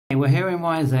we're here in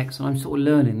YSF, and I'm sort of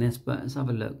learning this, but let's have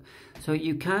a look. So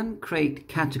you can create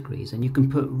categories, and you can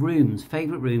put rooms,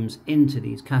 favorite rooms, into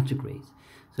these categories.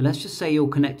 So let's just say you're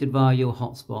connected via your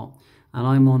hotspot, and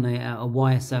I'm on a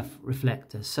YSF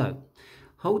reflector. So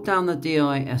hold down the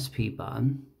DISP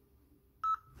button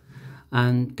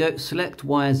and go select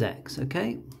YSF.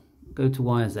 Okay, go to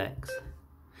YSF.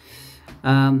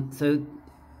 So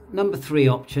number 3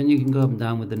 option, you can go up and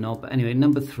down with the knob, but anyway,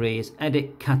 number 3 is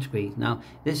edit category. Now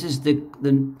this is the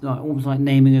almost like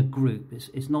naming a group.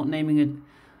 It's not naming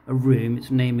a room,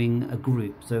 it's naming a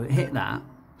group. So hit that,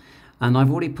 and I've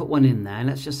already put one in there.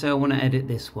 Let's just say I want to edit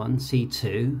this one,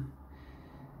 C2.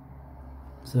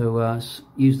 So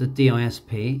use the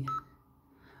DISP,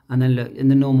 and then look in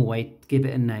the normal way, give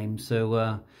it a name.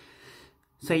 So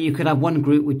say you could have one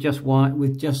group with just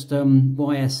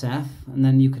YSF, and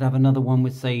then you could have another one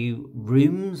with, say,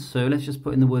 rooms. So let's just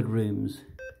put in the word rooms.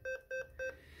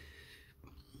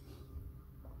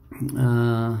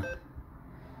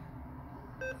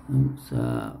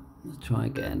 Let's try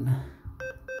again.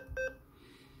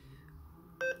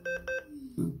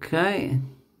 Okay.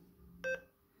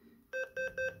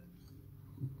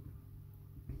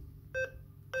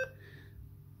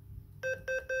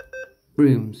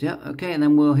 Rooms, yeah, okay, and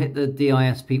then we'll hit the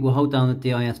DISP. We'll hold down the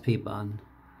DISP button.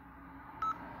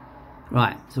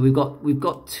 Right, so we've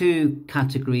got two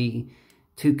categories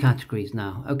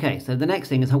now. Okay, so the next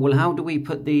thing is, well, how do we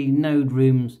put the node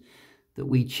rooms that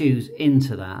we choose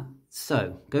into that?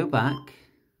 So go back,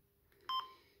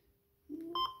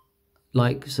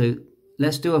 so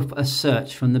let's do a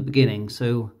search from the beginning.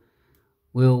 So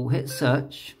we'll hit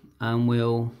search and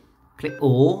we'll click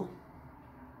all.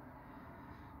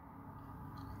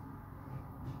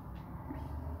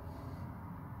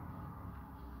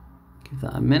 Give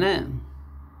that a minute.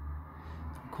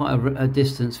 Quite a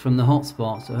distance from the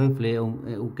hotspot, so hopefully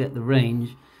it'll get the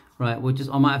range. Right,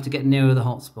 I might have to get nearer the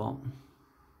hotspot.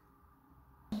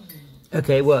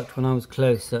 Okay, it worked when I was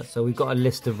closer, so we've got a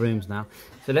list of rooms now.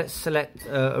 So let's select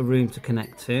a room to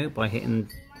connect to by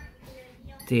hitting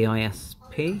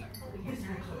DISP.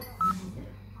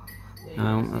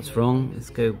 That's wrong. Let's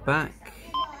go back.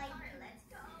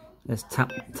 Let's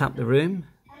tap the room.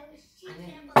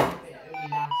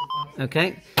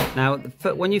 Okay, now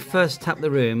when you first tap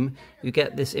the room, you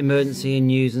get this emergency and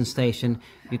news and station.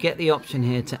 You get the option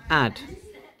here to add.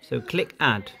 So click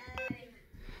add.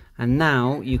 And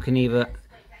now you can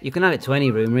add it to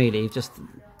any room really. It just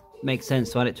makes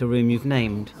sense to add it to a room you've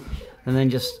named. And then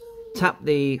just tap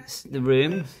the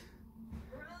room,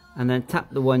 and then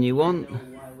tap the one you want,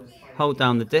 hold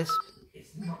down the disc,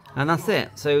 and that's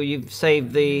it. So you've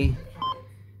saved the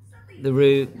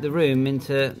room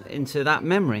into that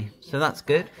memory. So that's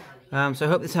good. So I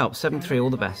hope this helps. 7.3, all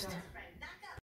the best.